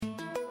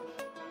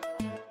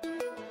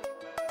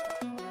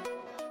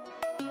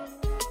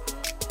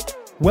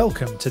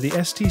Welcome to the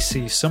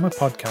STC Summer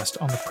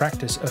Podcast on the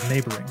practice of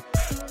neighbouring.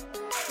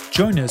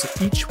 Join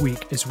us each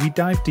week as we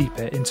dive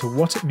deeper into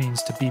what it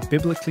means to be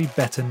biblically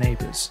better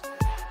neighbours.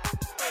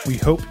 We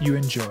hope you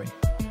enjoy.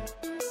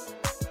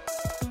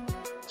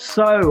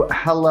 So,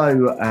 hello,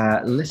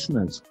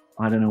 listeners.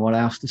 I don't know what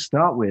else to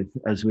start with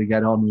as we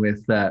get on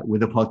with the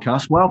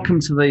podcast. Welcome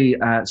to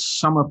the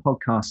summer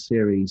podcast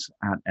series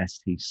at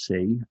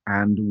STC,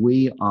 and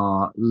we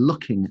are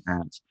looking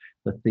at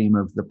the theme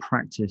of the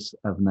practice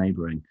of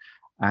neighbouring.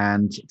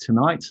 And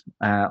tonight,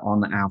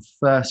 on our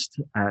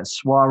first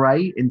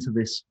soiree into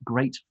this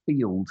great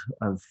field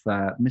of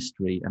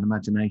mystery and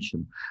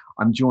imagination,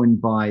 I'm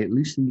joined by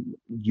Lucy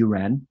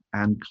Uren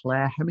and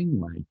Claire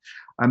Hemingway.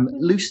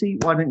 Lucy,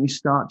 why don't you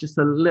start just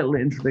a little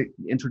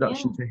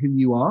introduction to who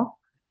you are?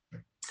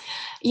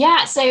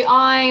 Yeah, so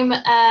I'm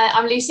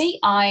Lucy.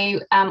 I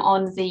am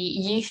on the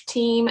youth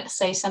team,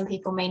 so some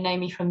people may know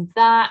me from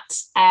that.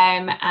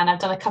 And I've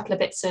done a couple of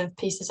bits of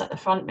pieces at the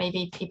front.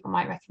 Maybe people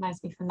might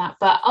recognise me from that.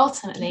 But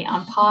ultimately,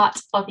 I'm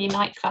part of the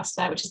Unite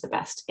cluster, which is the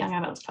best young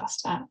adults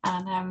cluster.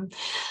 And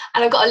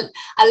I've got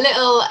a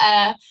little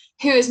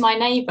 "Who is my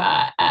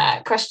neighbour?"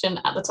 question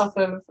at the top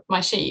of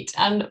my sheet,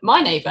 and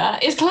my neighbour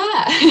is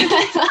Claire.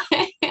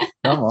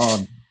 Come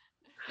on.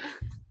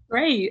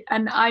 Great,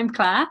 and I'm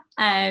Claire,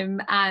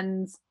 and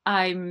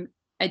I'm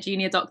a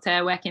junior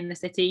doctor working in the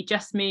city.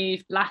 Just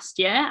moved last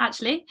year,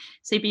 actually,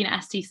 so been at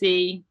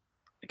STC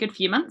a good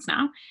few months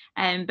now,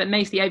 but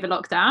mostly over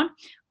lockdown.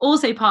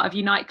 Also part of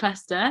Unite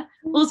Cluster,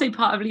 also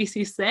part of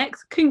Lucy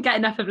 6. Couldn't get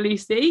enough of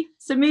Lucy,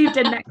 so moved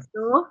in next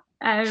door.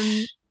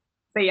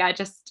 But yeah,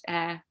 just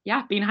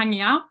been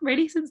hanging out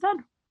really since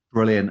then.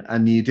 Brilliant.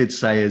 And you did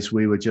say, as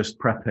we were just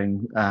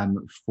prepping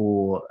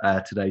for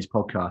today's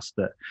podcast,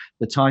 that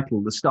the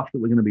title, the stuff that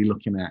we're going to be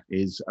looking at,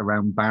 is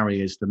around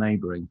barriers to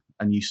neighbouring.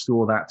 And you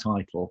saw that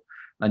title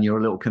and you're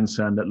a little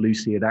concerned that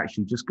Lucy had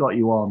actually just got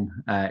you on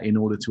in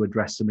order to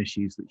address some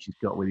issues that she's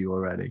got with you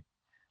already.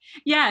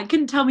 Yeah,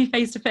 couldn't tell me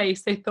face to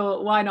face. They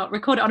thought, why not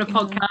record it on a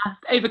podcast?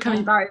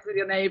 Overcoming barriers with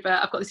your neighbour.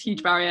 I've got this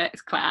huge barrier.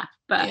 It's Claire.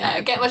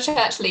 But get my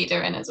church leader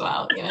in as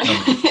well. You know,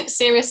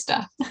 serious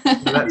stuff.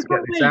 Let's get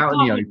this out in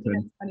the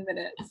open. 20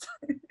 minutes.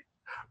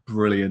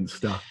 Brilliant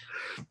stuff.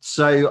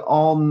 So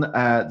on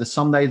the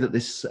Sunday that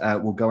this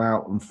will go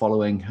out and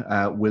following,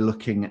 we're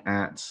looking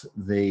at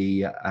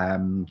the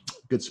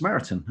Good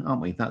Samaritan,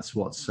 aren't we? That's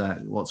what's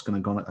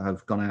going to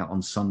have gone out on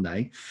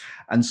Sunday.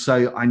 And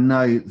so I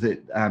know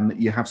that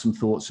you have some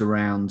thoughts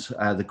around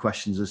the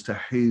questions as to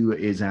who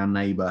is our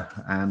neighbour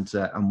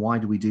and why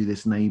do we do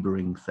this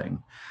neighbouring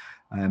thing.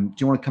 Do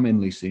you want to come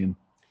in, Lucy, and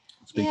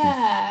speak?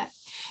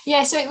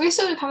 Yeah, so we're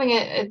sort of having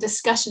a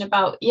discussion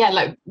about,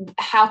 like,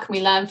 how can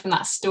we learn from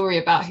that story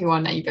about who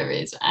our neighbour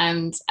is,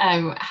 and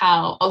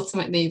how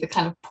ultimately the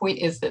kind of point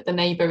is that the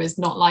neighbour is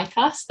not like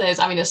us.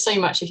 There's so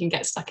much you can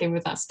get stuck in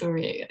with that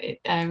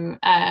story.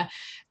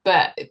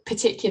 But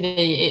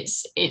particularly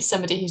it's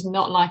somebody who's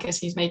not like us,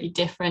 who's maybe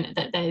different,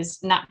 that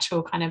there's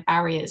natural kind of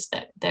barriers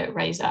that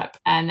raise up.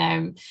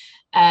 And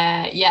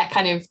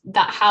kind of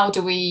that, how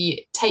do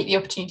we take the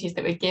opportunities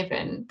that we're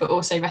given but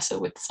also wrestle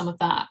with some of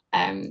that,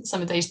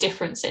 some of those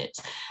differences.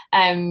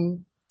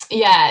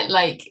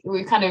 Like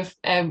we've kind of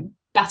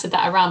battered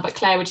that around, but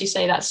Claire, would you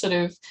say that's sort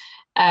of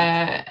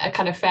a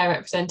kind of fair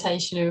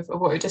representation of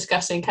what we're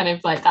discussing, kind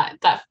of like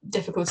that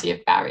difficulty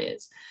of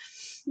barriers?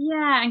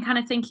 Yeah, and kind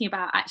of thinking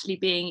about actually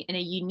being in a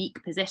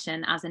unique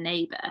position as a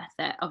neighbour,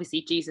 that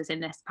obviously Jesus in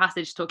this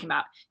passage is talking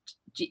about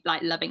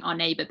like loving our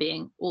neighbour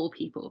being all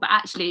people, but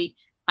actually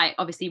like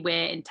obviously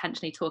we're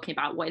intentionally talking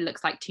about what it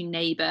looks like to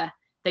neighbour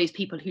those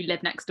people who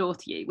live next door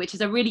to you, which is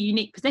a really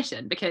unique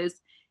position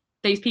because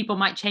those people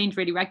might change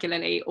really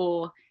regularly,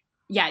 or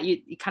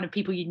you kind of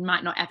people you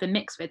might not ever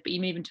mix with, but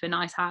you move into a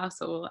nice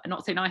house or a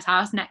not so nice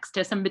house next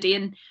to somebody,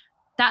 and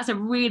that's a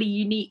really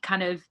unique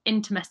kind of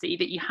intimacy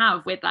that you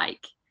have with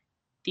like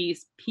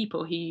these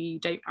people who you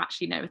don't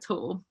actually know at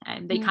all,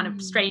 and they kind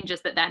of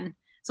strangers that then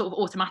sort of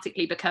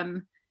automatically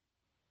become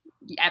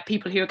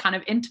people who are kind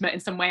of intimate in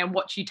some way and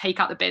watch you take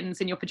out the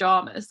bins in your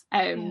pajamas.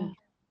 I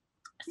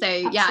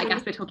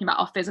guess we're talking about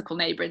our physical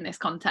neighbour in this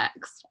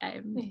context. I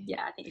think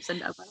you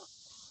summed it up well.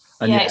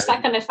 It's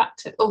that kind of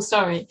factor. Oh,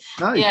 sorry.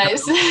 No,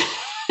 it's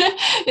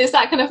it's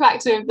that kind of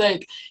factor of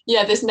like,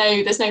 there's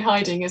no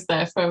hiding, is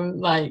there, from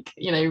like,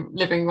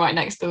 living right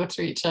next door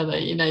to each other.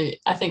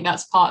 I think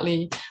that's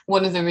partly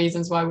one of the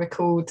reasons why we're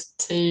called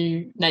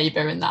to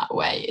neighbour in that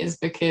way, is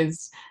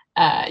because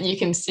you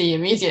can see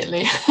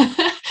immediately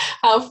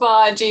how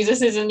far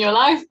Jesus is in your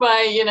life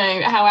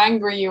by, how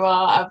angry you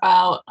are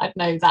about, I don't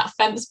know, that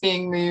fence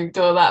being moved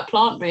or that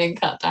plant being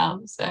cut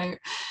down. So,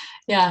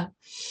 yeah.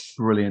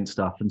 Brilliant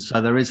stuff. And so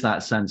there is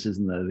that sense,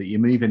 isn't there, that you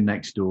move in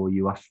next door,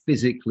 you are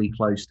physically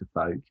close to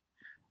folk,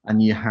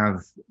 and you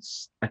have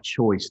a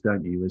choice,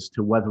 don't you, as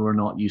to whether or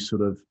not you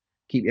sort of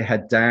keep your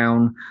head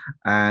down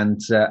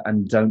and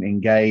don't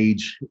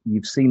engage.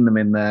 You've seen them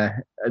in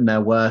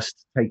their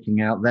worst,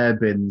 taking out their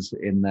bins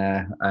in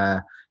their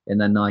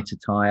night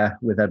attire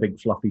with their big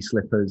fluffy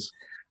slippers,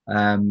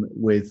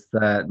 with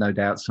no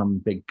doubt some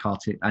big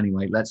cartoon.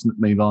 Anyway, let's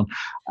move on.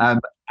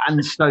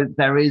 And so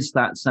there is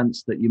that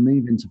sense that you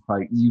move into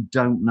folk, you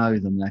don't know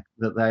them,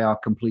 that they are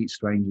complete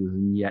strangers,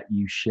 and yet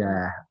you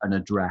share an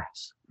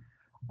address.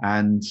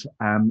 And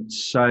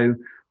so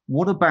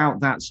what about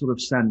that sort of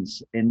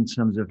sense in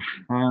terms of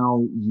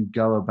how you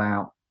go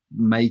about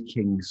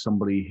making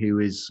somebody who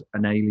is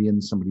an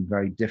alien, somebody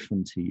very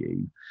different to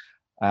you,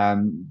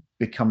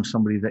 become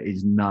somebody that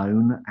is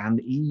known, and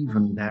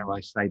even, dare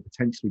I say,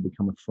 potentially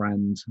become a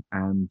friend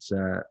and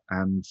a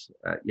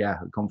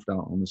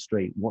confidant on the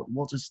street?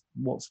 What's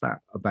that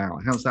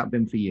about? How's that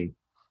been for you?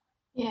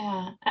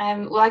 Yeah.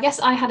 Well, I guess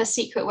I had a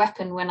secret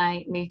weapon when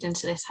I moved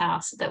into this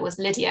house. That was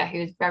Lydia, who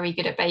was very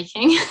good at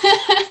baking.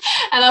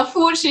 And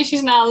unfortunately,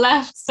 she's now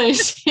left. So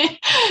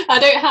I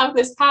don't have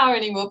this power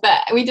anymore.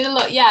 But we did a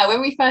lot. Yeah.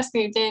 When we first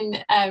moved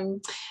in,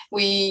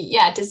 we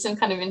did some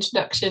kind of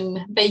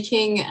introduction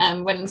baking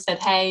and went and said,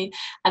 hey.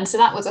 And so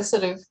that was a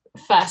sort of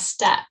first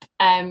step.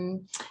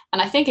 And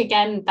I think,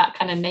 again, that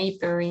kind of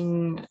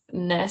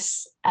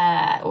neighbouringness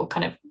or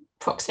kind of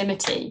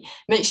proximity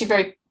makes you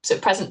very sort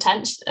of present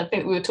tense. I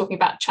think we were talking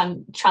about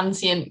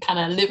transient kind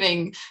of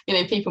living,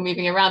 people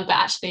moving around, but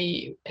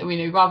actually,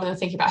 rather than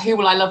thinking about who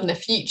will I love in the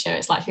future,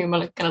 it's like, who am I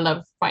going to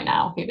love right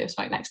now, who lives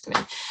right next to me.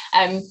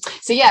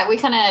 So yeah, we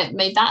kind of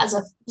made that as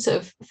a sort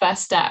of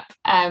first step,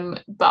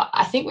 but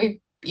I think we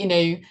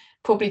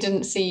probably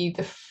didn't see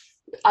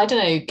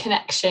the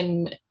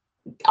connection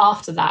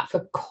after that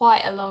for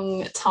quite a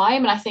long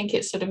time. And I think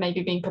it's sort of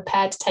maybe being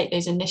prepared to take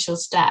those initial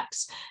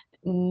steps,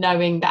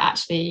 knowing that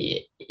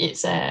actually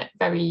it's a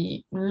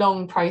very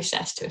long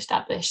process to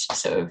establish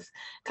sort of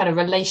kind of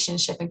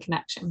relationship and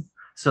connection.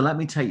 So let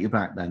me take you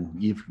back then.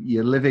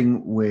 You're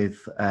living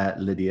with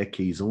Lydia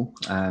Kiesel,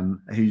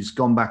 who's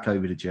gone back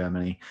over to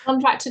Germany. Gone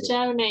back to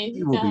Germany.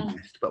 You will be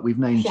missed, but we've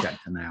name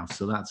checked her now,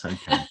 so that's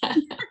okay.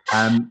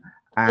 And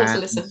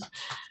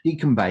she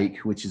can bake,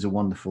 which is a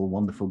wonderful,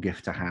 wonderful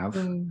gift to have.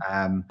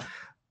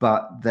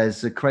 But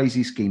there's a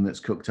crazy scheme that's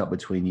cooked up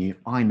between you.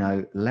 I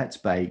know, let's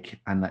bake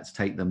and let's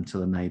take them to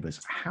the neighbours.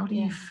 How do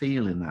you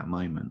feel in that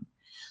moment?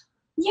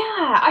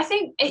 Yeah, I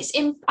think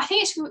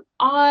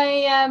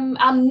I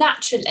am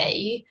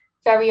naturally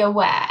very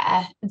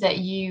aware that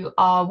you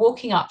are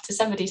walking up to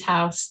somebody's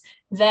house.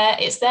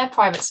 It's their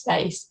private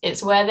space.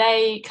 It's where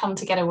they come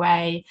to get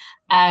away.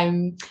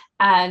 And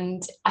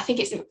I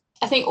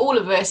think all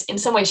of us in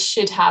some ways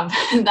should have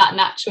that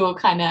natural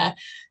kind of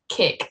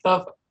kick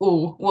of,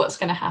 oh, what's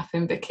going to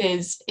happen?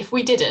 Because if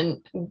we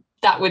didn't,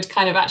 that would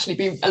kind of actually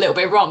be a little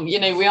bit wrong.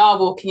 We are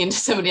walking into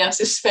somebody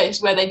else's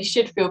space where they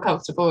should feel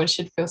comfortable and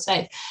should feel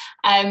safe.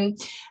 There's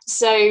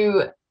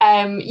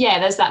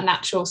that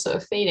natural sort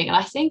of feeling. And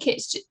I think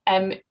it's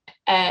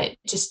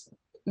just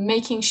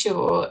making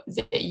sure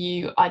that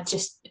you've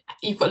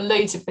got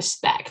loads of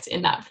respect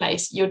in that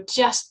place. You're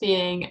just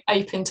being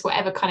open to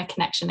whatever kind of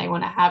connection they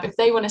want to have. If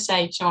they want to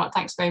say, you know what,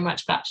 thanks very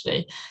much, but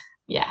actually,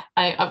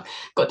 I've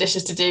got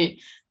dishes to do,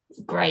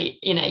 great.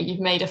 You've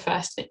made a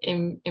first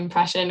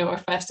impression or a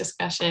first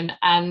discussion,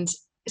 and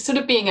sort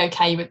of being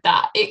okay with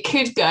that. It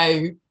could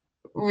go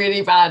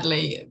really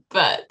badly,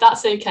 but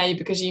that's okay,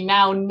 because you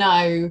now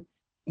know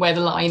where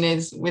the line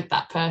is with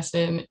that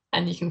person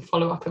and you can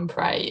follow up and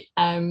pray.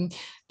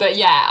 But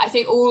yeah, I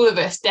think all of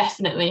us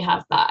definitely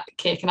have that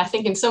kick, and I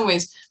think in some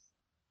ways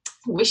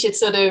we should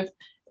sort of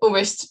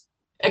almost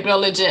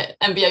acknowledge it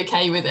and be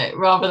okay with it,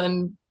 rather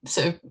than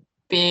sort of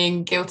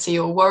being guilty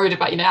or worried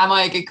about, am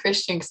I a good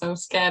Christian because I'm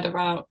scared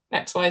about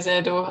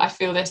XYZ, or I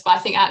feel this. But I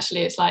think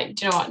actually it's like,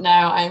 do you know what?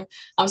 No,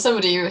 I'm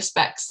somebody who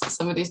respects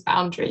somebody's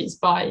boundaries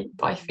by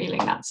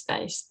feeling that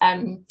space.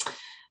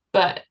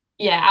 But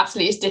yeah,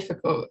 absolutely, it's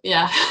difficult.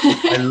 Yeah.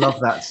 I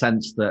love that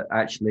sense that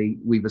actually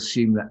we've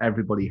assumed that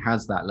everybody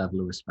has that level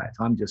of respect.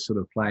 I'm just sort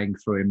of playing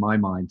through in my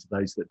mind to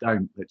those that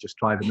don't, that just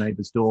try the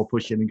neighbour's door,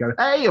 push in and go,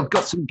 hey, I've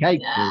got some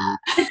cake for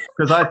you.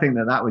 Because I think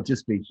that would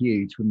just be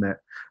huge, wouldn't it?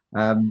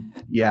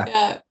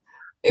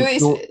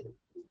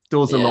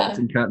 Doors are locked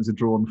and curtains are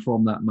drawn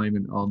from that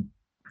moment on.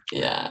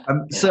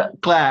 So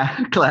Claire,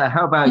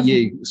 how about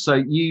you? So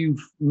you've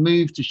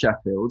moved to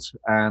Sheffield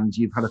and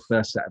you've had a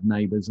first set of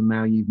neighbours, and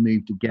now you've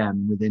moved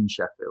again within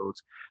Sheffield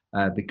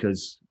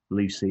because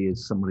Lucy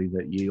is somebody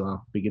that you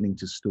are beginning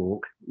to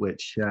stalk,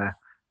 which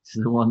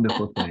is a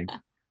wonderful thing.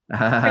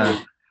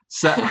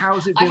 So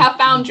how's it been? I have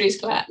boundaries,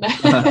 Claire.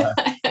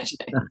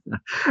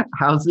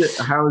 How's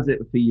it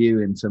for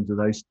you in terms of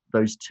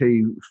those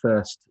two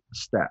first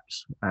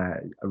steps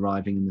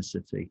arriving in the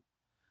city?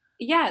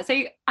 Yeah,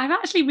 so I've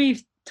actually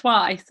moved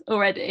twice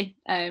already.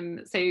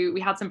 So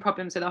we had some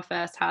problems with our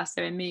first house,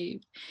 so we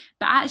moved.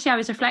 But actually I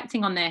was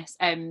reflecting on this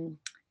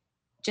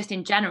just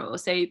in general.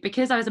 So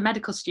because I was a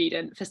medical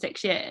student for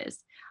 6 years,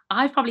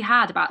 I've probably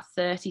had about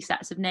 30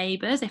 sets of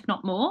neighbours, if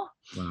not more.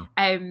 Wow.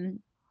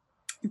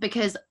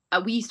 Because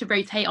we used to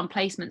rotate on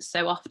placements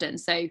so often.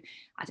 So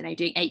I don't know,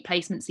 doing 8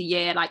 placements a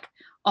year, like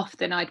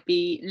often I'd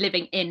be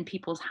living in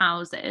people's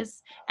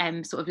houses,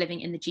 sort of living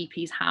in the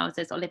GP's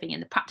houses, or living in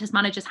the practice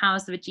manager's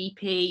house of a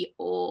GP,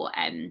 or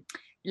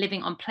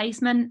living on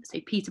placement, so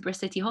Peterborough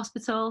City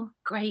Hospital,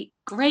 great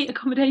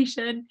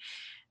accommodation.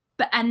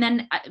 And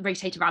then I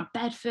rotated around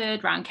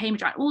Bedford, around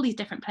Cambridge, around all these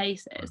different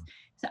places.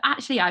 So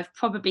actually I've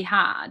probably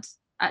had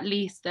at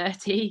least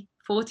 30,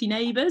 40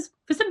 neighbours.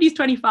 For somebody who's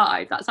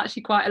 25, that's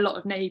actually quite a lot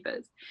of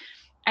neighbours.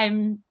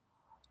 And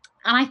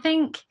I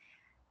think,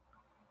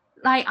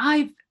 like,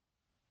 I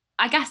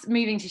guess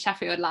moving to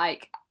Sheffield,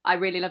 like, I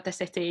really love the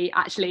city.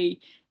 Actually,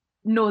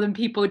 northern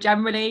people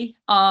generally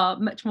are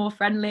much more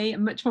friendly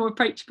and much more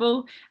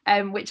approachable,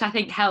 which I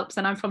think helps.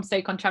 And I'm from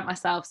Stoke-on-Trent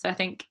myself, so I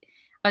think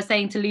I was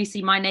saying to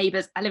Lucy, my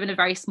neighbours, I live in a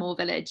very small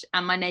village,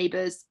 and my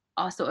neighbours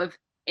are sort of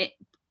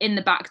in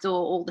the back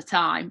door all the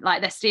time.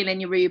 Like, they're stealing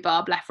your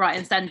rhubarb left, right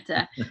and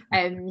centre.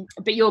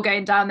 But you're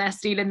going down there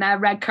stealing their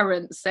red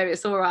currants, so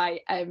it's all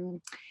right.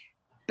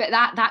 But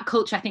that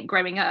culture, I think,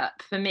 growing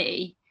up for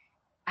me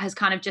has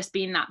kind of just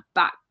been that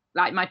back,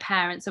 like, my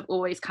parents have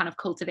always kind of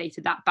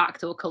cultivated that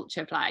backdoor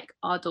culture of, like,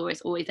 our door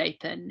is always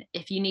open.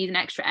 If you need an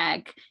extra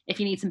egg, if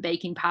you need some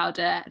baking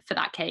powder for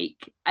that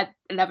cake at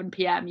 11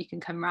 p.m, you can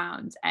come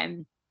round.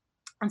 And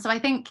so I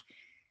think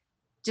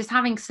just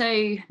having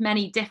so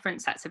many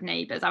different sets of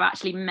neighbours, I've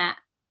actually met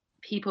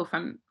people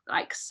from,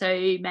 like,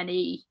 so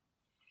many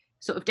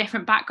sort of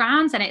different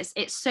backgrounds, and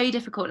it's so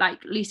difficult,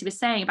 like Lucy was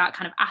saying, about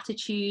kind of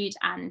attitude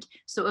and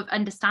sort of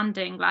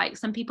understanding, like,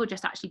 some people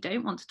just actually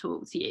don't want to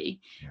talk to you.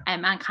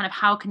 And kind of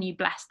how can you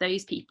bless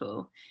those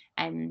people.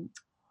 And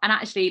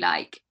actually,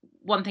 like,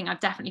 one thing I've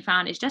definitely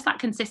found is just that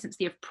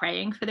consistency of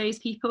praying for those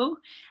people,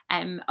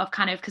 of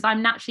kind of, because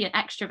I'm naturally an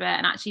extrovert,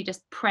 and actually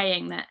just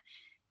praying that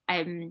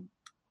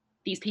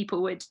these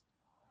people would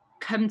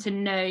come to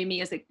know me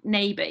as a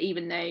neighbour,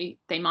 even though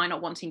they might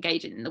not want to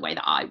engage in the way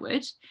that I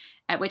would,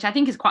 which I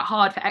think is quite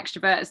hard for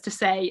extroverts to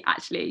say,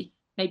 actually,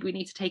 maybe we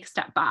need to take a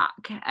step back.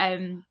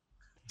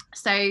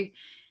 So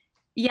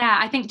yeah,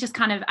 I think just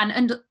kind of,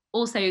 and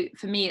also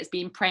for me, it's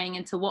been praying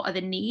into what are the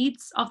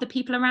needs of the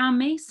people around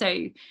me.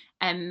 So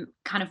kind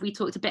of, we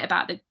talked a bit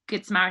about the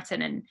Good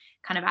Samaritan, and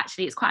kind of,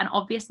 actually, it's quite an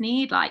obvious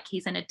need, like,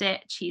 he's in a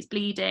ditch, he's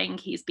bleeding,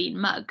 he's been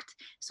mugged.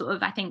 Sort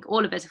of, I think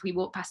all of us, if we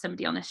walk past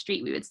somebody on the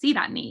street, we would see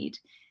that need.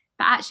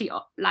 But actually,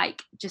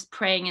 like, just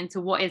praying into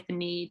what is the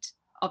need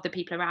of the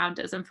people around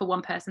us. And for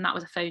one person, that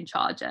was a phone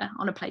charger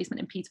on a placement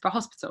in Peterborough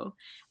Hospital.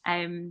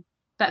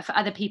 But for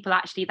other people,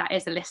 actually, that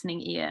is a listening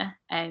ear,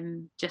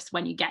 just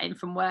when you get in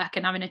from work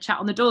and having a chat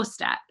on the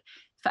doorstep.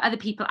 For other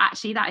people,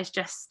 actually, that is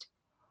just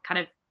kind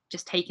of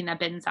just taking their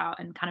bins out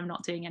and kind of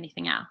not doing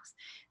anything else.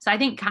 So I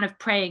think kind of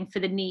praying for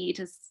the need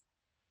has,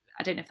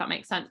 I don't know if that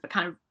makes sense, but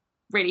kind of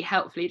really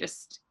helpfully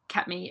just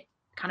kept me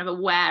kind of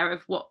aware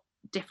of what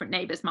different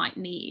neighbours might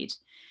need.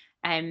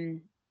 Yeah,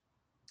 and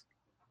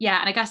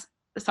I guess,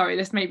 sorry,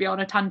 this may be on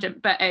a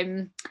tangent, but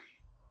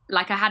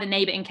like, I had a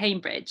neighbour in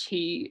Cambridge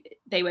who,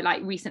 they were,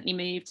 like, recently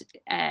moved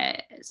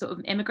sort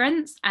of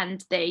immigrants,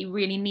 and they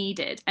really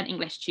needed an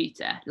English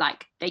tutor.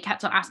 Like, they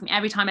kept on asking me,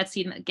 every time I'd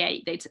see them at the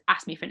gate, they'd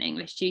ask me for an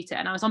English tutor,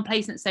 and I was on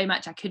placement so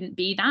much I couldn't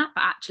be that,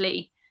 but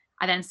actually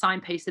I then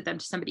signposted them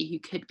to somebody who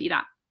could be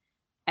that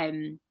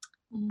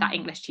that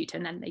English tutor,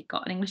 and then they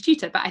got an English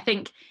tutor. But I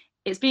think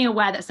it's being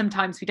aware that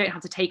sometimes we don't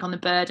have to take on the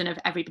burden of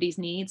everybody's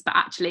needs, but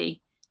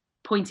actually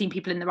pointing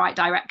people in the right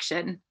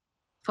direction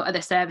for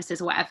other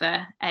services or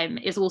whatever,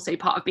 is also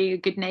part of being a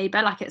good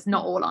neighbour. Like, it's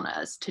not all on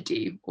us to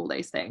do all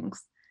those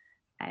things.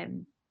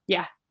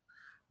 Yeah,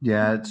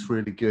 it's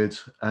really good.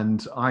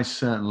 And I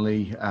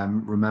certainly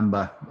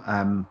remember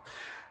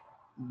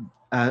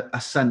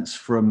a sense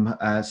from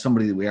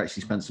somebody that we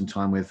actually spent some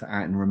time with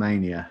out in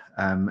Romania,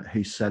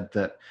 who said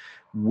that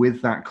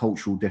with that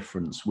cultural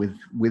difference, with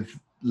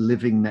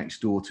living next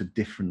door to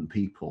different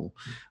people,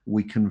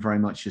 we can very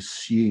much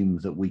assume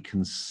that we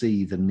can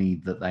see the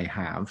need that they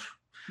have.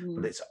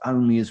 But it's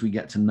only as we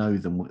get to know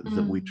them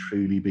that we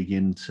truly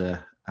begin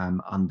to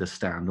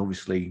understand.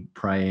 Obviously,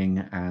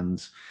 praying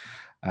and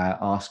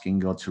asking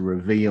God to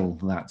reveal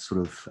that sort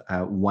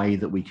of way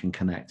that we can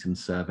connect and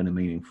serve in a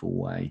meaningful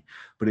way.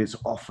 But it's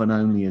often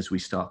only as we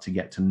start to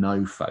get to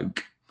know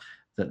folk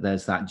that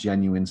there's that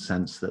genuine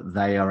sense that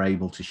they are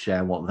able to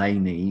share what they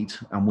need,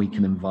 and we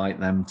can invite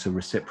them to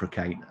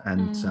reciprocate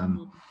and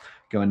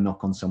go and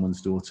knock on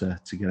someone's door to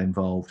get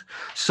involved.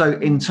 So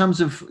in terms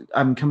of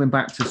coming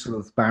back to sort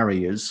of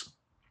barriers,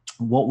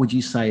 what would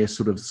you say are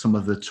sort of some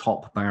of the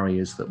top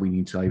barriers that we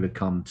need to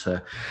overcome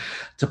to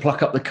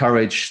pluck up the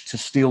courage to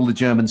steal the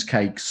German's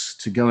cakes,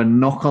 to go and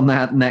knock on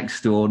that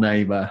next door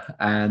neighbour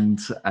and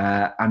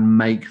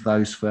make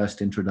those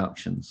first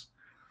introductions?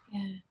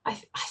 Yeah, I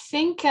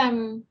think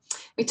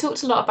we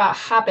talked a lot about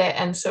habit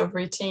and sort of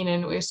routine,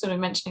 and we were sort of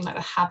mentioning, like,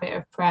 the habit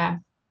of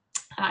prayer.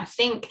 And I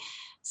think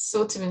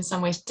sort of in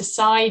some ways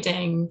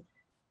deciding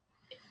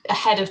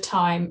ahead of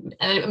time,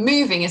 and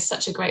moving is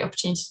such a great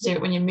opportunity to do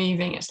it when you're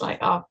moving. It's like,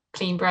 oh,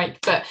 clean break.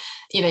 But,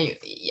 you know,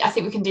 I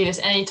think we can do this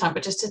anytime,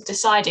 but just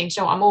deciding,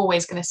 sure, I'm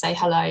always going to say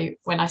hello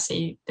when I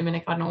see them in a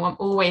garden, or I'm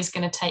always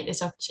going to take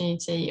this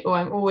opportunity, or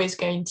I'm always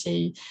going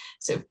to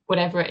sort of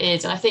whatever it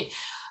is. And I think,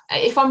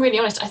 if I'm really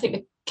honest, I think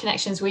the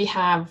connections we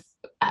have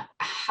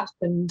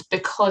happened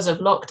because of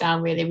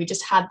lockdown. Really, we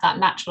just had that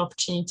natural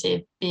opportunity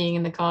of being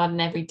in the garden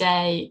every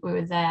day. We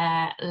were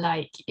there,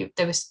 like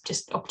there was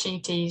just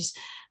opportunities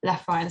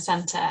left, right and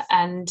centre.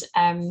 And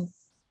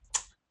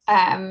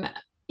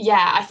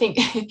yeah, I think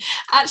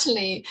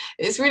actually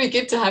it's really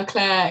good to have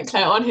Claire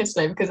on here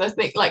today, because I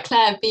think, like,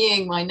 Claire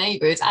being my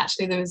neighbour is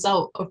actually the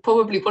result of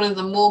probably one of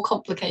the more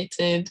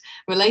complicated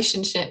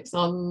relationships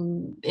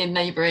in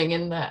neighbouring,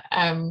 in that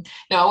no,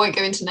 I won't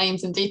go into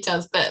names and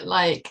details, but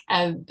like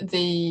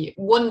the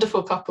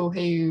wonderful couple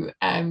who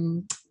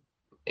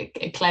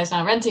Claire's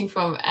now renting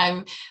from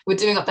were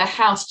doing up their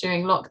house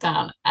during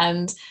lockdown,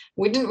 and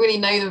we didn't really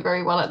know them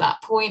very well at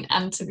that point,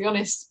 and to be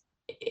honest,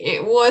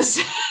 it was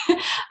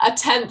a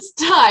tense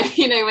time,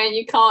 when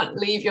you can't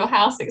leave your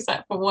house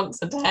except for once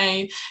a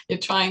day, you're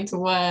trying to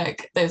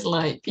work, there's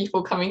like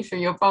people coming through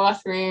your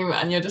bathroom,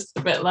 and you're just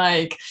a bit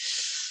like,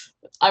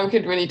 I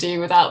could really do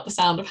without the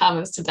sound of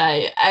hammers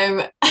today.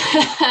 And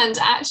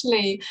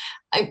actually,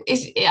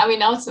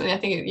 ultimately I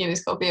think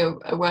it's got to be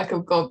a work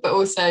of God, but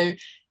also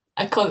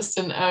a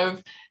constant of,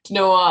 do you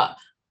know what,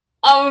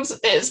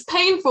 it's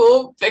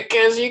painful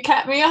because you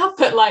kept me up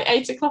at like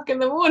 8 o'clock in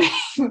the morning,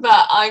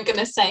 but I'm going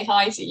to say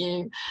hi to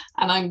you,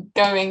 and I'm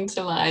going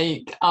to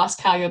like ask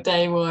how your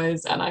day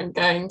was, and I'm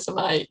going to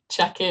like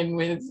check in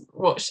with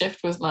what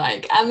shift was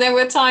like. And there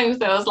were times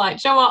that I was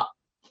like, you know what,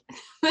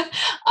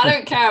 I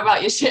don't care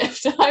about your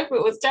shift. I hope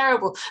it was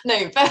terrible.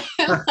 No, but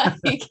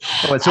like,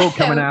 oh, it's all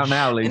coming out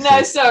now, Lisa.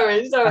 No,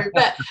 sorry,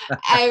 but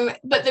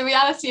the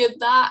reality of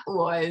that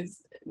was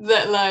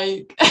that,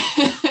 like,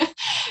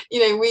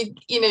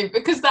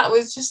 because that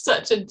was just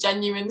such a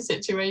genuine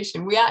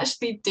situation, we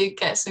actually did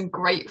get some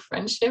great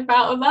friendship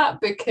out of that,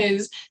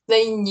 because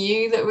they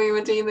knew that we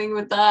were dealing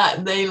with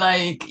that. They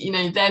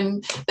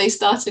then they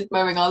started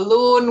mowing our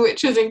lawn,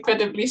 which was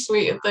incredibly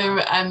sweet of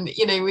them, and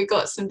we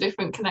got some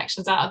different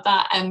connections out of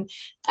that. And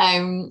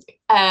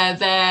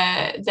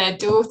their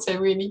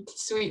daughter really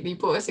sweetly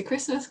bought us a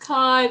Christmas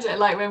card,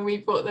 like when we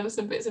bought them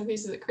some bits and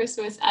pieces at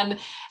Christmas, and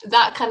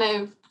that kind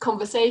of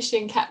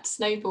conversation kept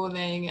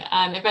snowballing.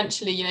 And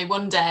eventually,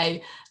 one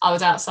day I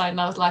was outside and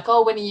I was like,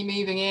 oh, when are you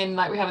moving in?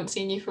 Like, we haven't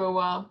seen you for a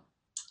while.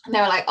 And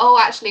they were like, oh,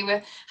 actually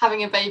we're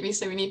having a baby,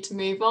 so we need to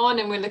move on,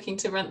 and we're looking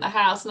to rent the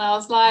house. And I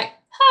was like,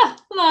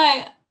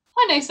 like,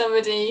 I know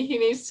somebody who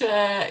needs to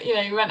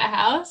rent a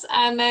house.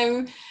 And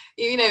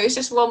it's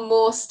just one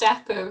more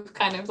step of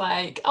kind of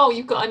like, oh,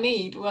 you've got a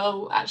need,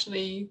 well,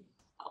 actually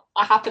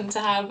I happen to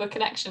have a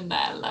connection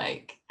there,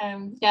 like,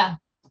 yeah.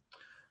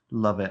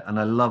 Love it. And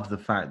I love the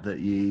fact that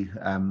you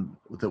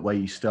that where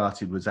you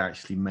started was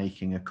actually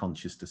making a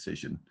conscious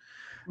decision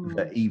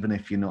that even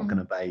if you're not going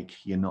to bake,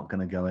 you're not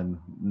going to go and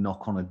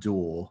knock on a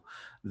door,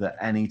 that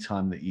any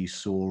time that you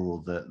saw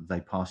or that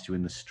they passed you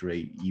in the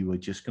street, you were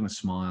just going to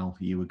smile,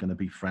 you were going to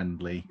be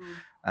friendly,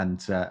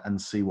 and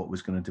see what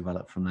was going to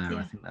develop from there.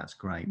 I think that's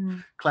great.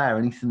 Claire,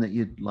 anything that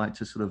you'd like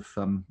to sort of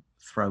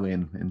throw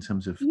in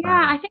terms of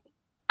I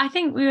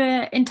think we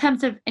were in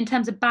terms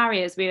of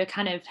barriers, we were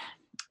kind of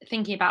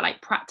thinking about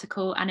like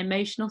practical and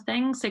emotional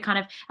things. So kind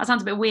of, that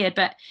sounds a bit weird,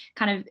 but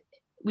kind of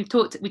we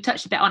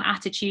touched a bit on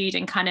attitude,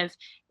 and kind of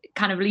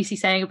Lucy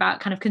saying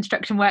about kind of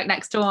construction work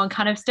next door, and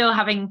kind of still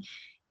having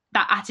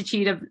that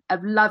attitude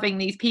of loving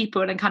these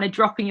people and kind of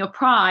dropping your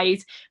pride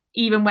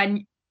even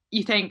when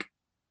you think,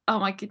 oh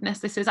my goodness,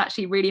 this is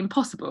actually really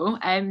impossible.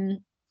 And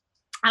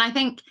I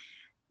think,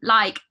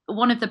 like,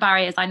 one of the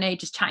barriers, I know,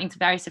 just chatting to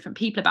various different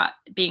people about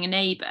being a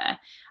neighbour,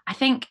 I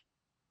think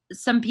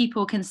some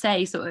people can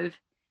say sort of,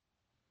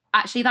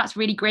 actually that's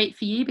really great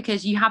for you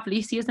because you have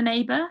Lucy as a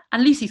neighbour,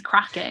 and Lucy's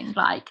cracking,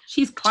 like,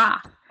 she's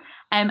class.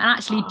 And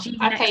actually,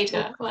 I paid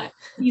her.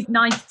 She's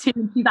nice too,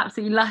 and she's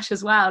absolutely lush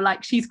as well.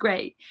 Like, she's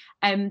great.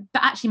 But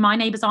actually, my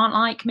neighbours aren't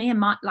like me,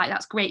 and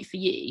that's great for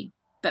you.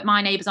 But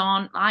my neighbours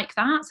aren't like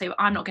that, so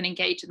I'm not going to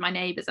engage with my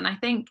neighbours. And I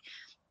think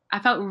I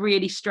felt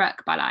really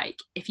struck by, like,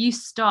 if you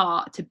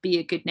start to be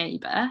a good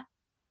neighbour,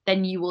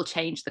 then you will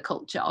change the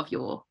culture of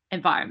your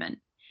environment.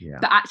 Yeah.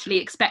 But actually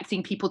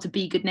expecting people to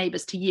be good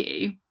neighbours to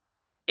you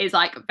is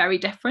like very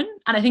different.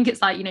 And I think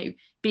it's like,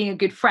 being a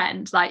good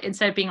friend, like,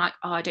 instead of being like,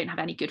 oh, I don't have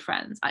any good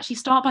friends, actually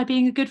start by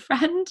being a good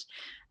friend.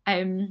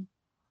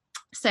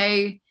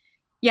 So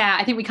yeah,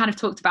 I think we kind of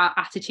talked about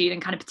attitude,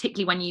 and kind of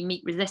particularly when you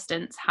meet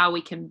resistance, how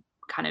we can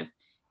kind of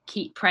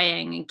keep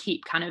praying and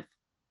keep kind of,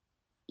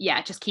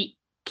 just keep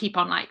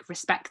on like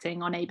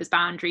respecting our neighbours'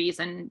 boundaries,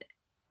 and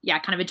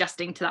kind of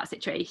adjusting to that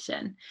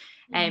situation.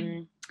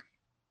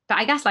 But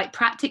I guess, like,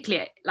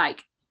 practically,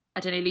 like, I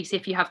don't know, Lucy,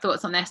 if you have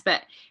thoughts on this,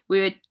 but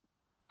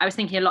I was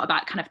thinking a lot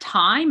about kind of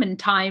time, and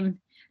time,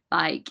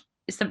 like,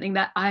 is something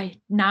that I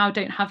now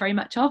don't have very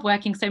much of,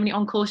 working so many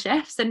on-call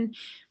shifts. And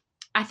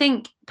I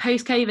think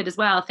post-COVID as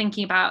well,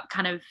 thinking about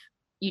kind of,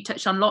 you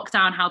touched on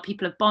lockdown, how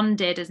people have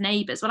bonded as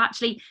neighbours. Well,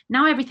 actually,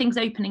 now everything's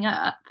opening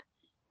up.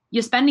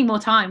 You're spending more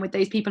time with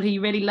those people who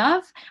you really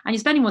love, and you're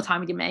spending more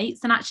time with your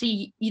mates. And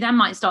actually, you then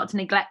might start to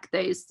neglect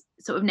those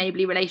sort of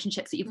neighbourly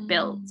relationships that you've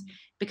built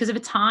because of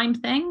a time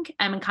thing,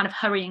 and kind of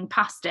hurrying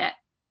past it.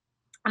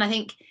 And I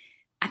think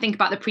I think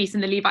about the priest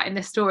and the Levite in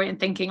this story and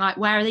thinking like,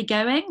 where are they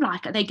going?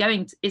 Like, are they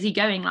going, is he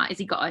going, like, has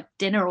he got a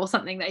dinner or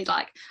something that he's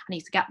like, I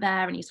need to get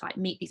there and he's like,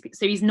 meet these people.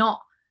 So he's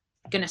not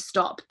going to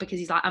stop because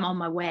he's like, I'm on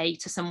my way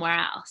to somewhere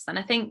else. And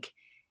I think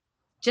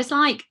just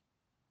like,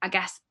 I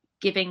guess,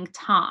 giving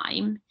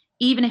time,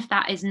 even if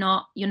that is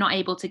not, you're not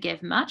able to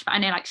give much, but I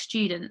know like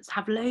students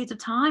have loads of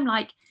time.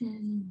 Like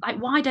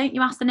why don't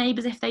you ask the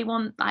neighbours if they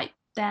want like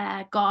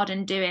their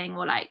garden doing,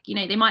 or like, you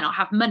know, they might not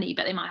have money,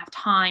 but they might have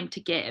time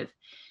to give.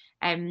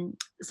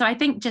 So I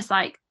think just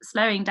like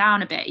slowing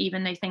down a bit,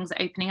 even though things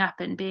are opening up,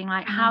 and being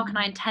like, how can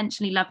I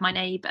intentionally love my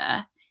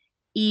neighbour,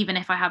 even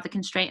if I have the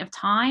constraint of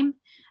time?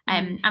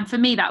 And for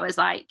me, that was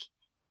like,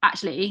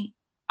 actually,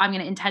 I'm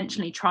going to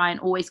intentionally try and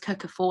always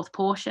cook a fourth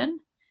portion.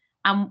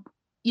 And,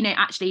 you know,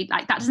 actually,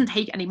 like, that doesn't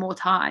take any more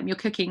time. You're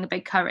cooking a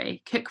big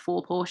curry, cook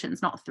 4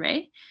 portions, not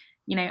 3,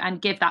 you know,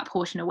 and give that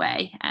portion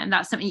away. And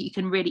that's something you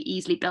can really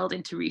easily build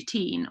into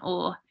routine.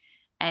 Or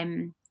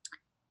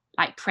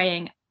like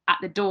praying at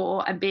the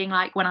door and being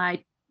like, when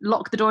I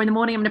lock the door in the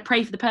morning, I'm going to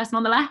pray for the person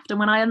on the left, and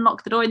when I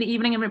unlock the door in the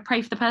evening, I'm going to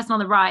pray for the person on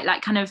the right.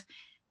 Like, kind of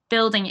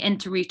building it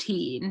into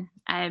routine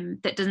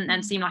that doesn't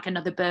then seem like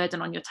another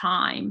burden on your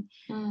time,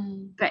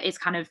 but is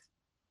kind of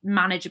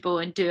manageable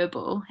and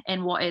doable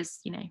in what is,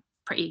 you know,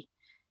 pretty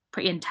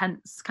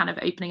intense kind of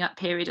opening up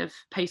period of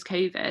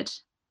post-COVID.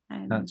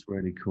 That's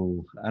really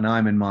cool. And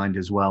I'm in mind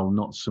as well,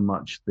 not so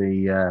much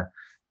the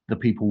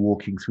people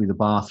walking through the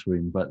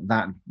bathroom, but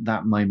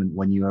that moment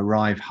when you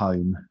arrive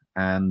home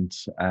and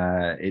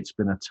it's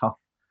been a tough,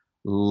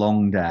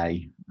 long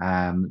day,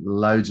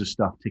 loads of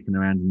stuff ticking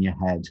around in your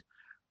head,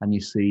 and you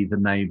see the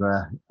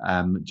neighbour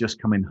just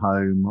coming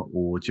home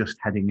or just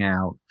heading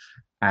out,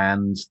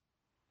 and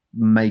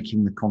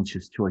making the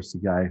conscious choice to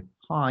go,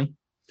 hi,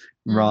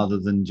 rather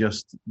than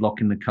just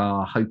locking the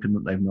car, hoping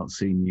that they've not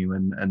seen you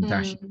and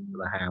dashing into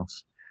the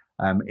house.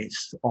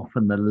 It's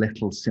often the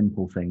little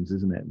simple things,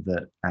 isn't it,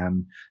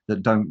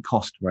 that don't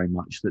cost very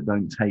much, that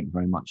don't take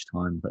very much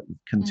time, but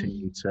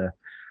continue to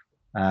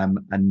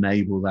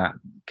enable that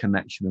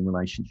connection and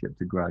relationship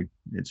to grow.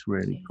 It's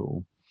really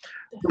cool.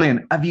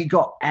 Brilliant. Have you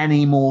got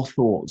any more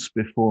thoughts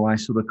before I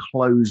sort of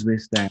close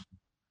this down?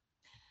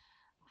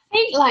 I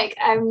think like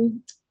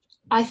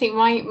I think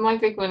my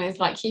big one is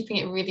like keeping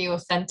it really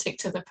authentic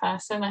to the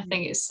person. I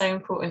think it's so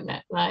important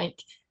that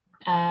like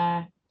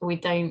we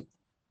don't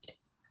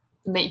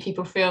make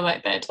people feel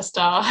like they're just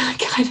our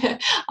kind of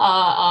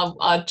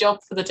our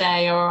job for the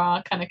day, or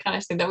our kind of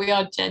thing, that we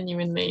are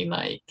genuinely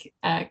like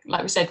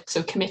we said,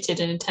 sort of committed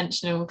and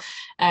intentional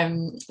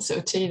sort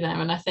of to them.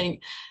 And I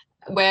think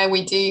where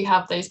we do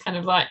have those kind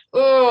of like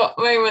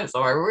moments,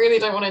 or I really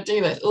don't want to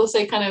do this,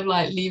 also kind of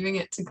like leaving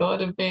it to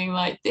God and being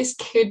like, this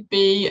could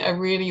be a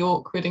really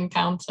awkward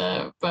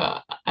encounter,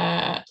 but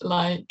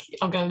like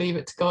I'm going to leave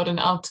it to God, and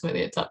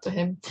ultimately it's up to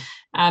him.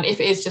 And if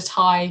it is just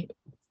hi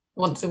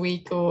once a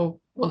week or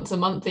once a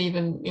month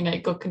even, you know,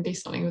 God can do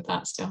something with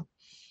that still.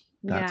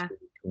 That's really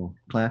cool.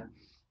 Claire?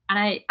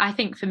 And I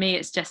think for me,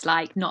 it's just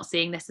like not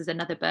seeing this as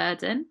another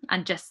burden,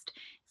 and just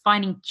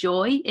finding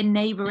joy in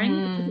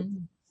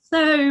neighbouring.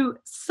 So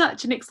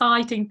such an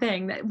exciting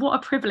thing, that what a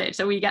privilege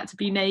that we get to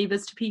be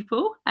neighbours to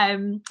people.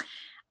 And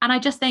I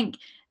just think,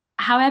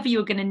 however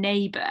you're going to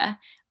neighbour,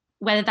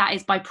 whether that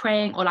is by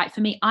praying, or like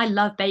for me, I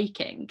love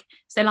baking.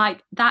 So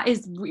like that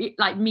is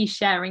like me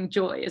sharing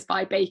joy is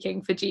by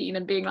baking for Jean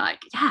and being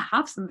like, yeah,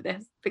 have some of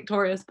this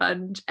Victoria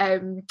sponge.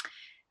 And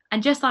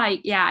just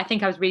like, yeah, I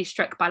think I was really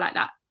struck by like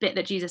that bit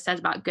that Jesus says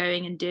about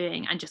going and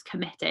doing and just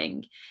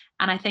committing.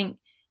 And I think,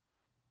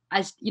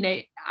 as you know,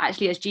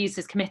 actually, as Jesus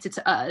is committed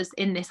to us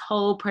in this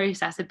whole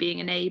process of being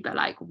a neighbour,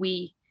 like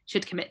we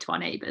should commit to our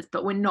neighbours,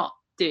 but we're not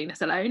doing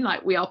this alone.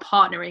 Like we are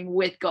partnering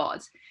with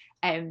God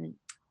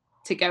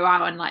to go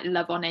out and like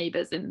love our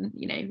neighbours and,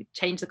 you know,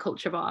 change the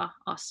culture of our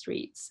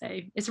streets. So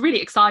it's a really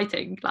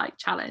exciting like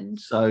challenge.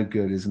 So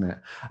good, isn't it?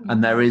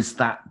 And there is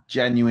that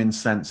genuine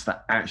sense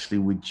that actually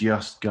we're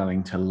just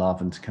going to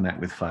love and to connect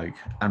with folk,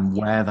 and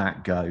where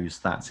that goes,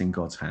 that's in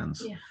God's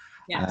hands.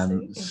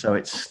 So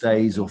it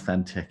stays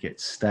authentic,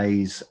 it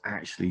stays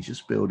actually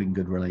just building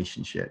good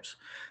relationships,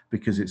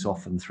 because it's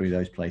often through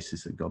those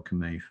places that God can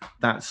move.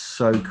 That's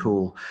so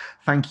cool.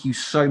 Thank you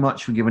so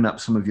much for giving up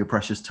some of your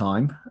precious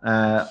time.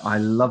 I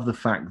love the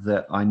fact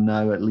that I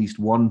know at least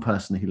one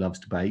person who loves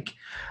to bake.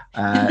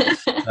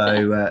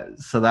 So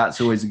that's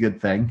always a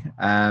good thing.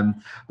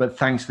 But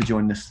thanks for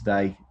joining us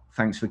today.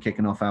 Thanks for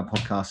kicking off our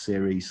podcast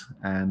series.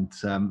 And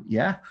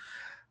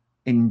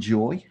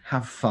enjoy,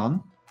 have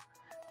fun,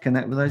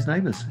 connect with those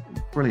neighbours.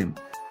 Brilliant.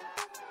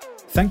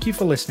 Thank you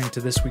for listening to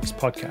this week's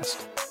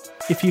podcast.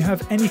 If you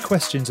have any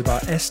questions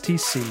about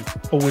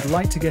STC or would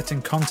like to get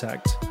in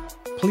contact,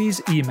 please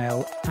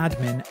email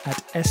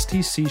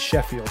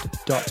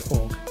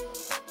admin@stcsheffield.org.